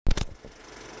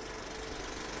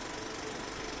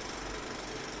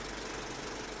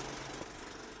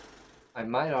I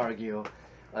might argue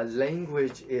a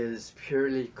language is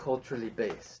purely culturally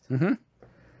based.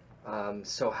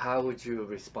 So how would you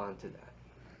respond to that?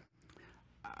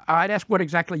 I'd ask what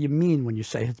exactly you mean when you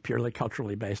say it's purely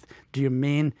culturally based. Do you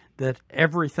mean that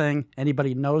everything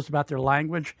anybody knows about their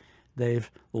language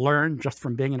they've learned just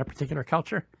from being in a particular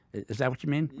culture? Is that what you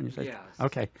mean when you say? Yes.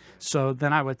 Okay. So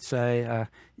then I would say,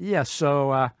 yes.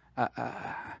 So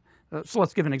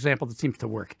let's give an example that seems to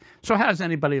work. So how does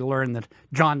anybody learn that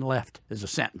John left is a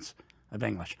sentence of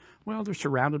English? Well, they're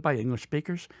surrounded by English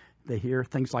speakers. They hear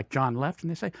things like John left, and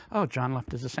they say, oh, John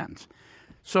left is a sentence.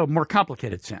 So more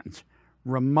complicated sentence.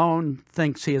 Ramon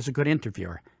thinks he is a good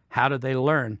interviewer. How do they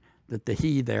learn that the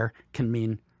he there can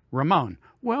mean Ramon?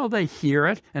 Well, they hear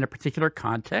it in a particular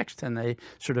context, and they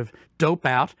sort of dope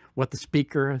out what the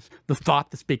speaker is, the thought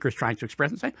the speaker is trying to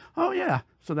express, and say, oh, yeah,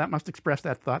 so that must express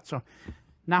that thought. So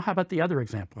now how about the other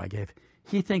example I gave?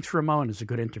 He thinks Ramon is a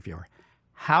good interviewer.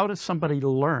 How does somebody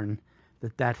learn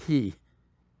that that he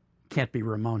can't be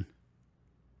Ramon?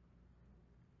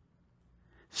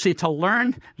 See, to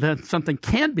learn that something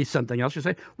can be something else, you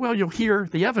say, well, you'll hear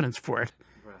the evidence for it.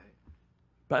 Right.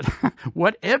 But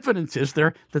what evidence is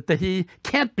there that the he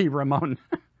can't be Ramon?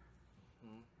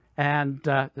 And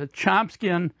the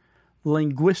Chomskyan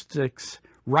linguistics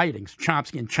writings,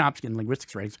 Chomskyan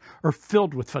linguistics writings, are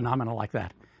filled with phenomena like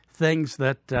that. Things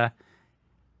that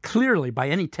clearly, by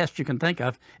any test you can think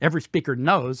of, every speaker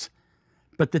knows,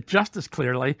 but that just as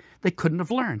clearly they couldn't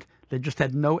have learned. They just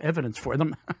had no evidence for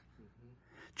them.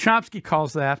 Chomsky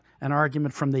calls that an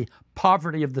argument from the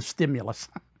poverty of the stimulus.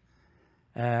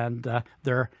 And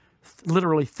there are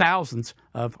literally thousands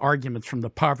of arguments from the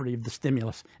poverty of the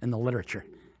stimulus in the literature.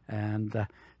 And,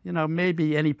 you know,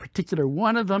 maybe any particular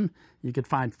one of them you could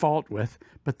find fault with,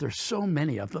 but there's so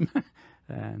many of them.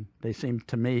 And they seem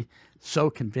to me so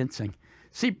convincing.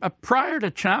 See, prior to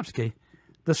Chomsky,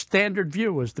 the standard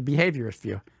view was the behaviorist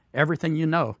view. Everything you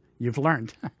know, you've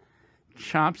learned.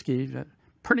 Chomsky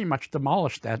pretty much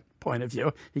demolished that point of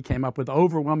view. He came up with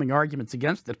overwhelming arguments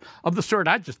against it, of the sort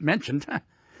I just mentioned.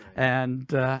 And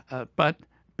but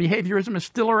behaviorism is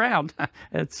still around.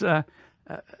 It's I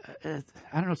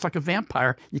don't know, it's like a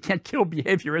vampire. You can't kill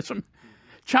behaviorism.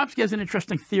 Chomsky has an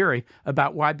interesting theory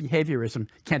about why behaviorism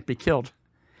can't be killed.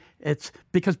 It's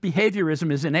because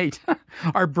behaviorism is innate.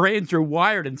 Our brains are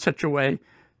wired in such a way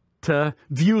to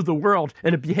view the world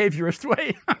in a behaviorist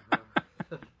way.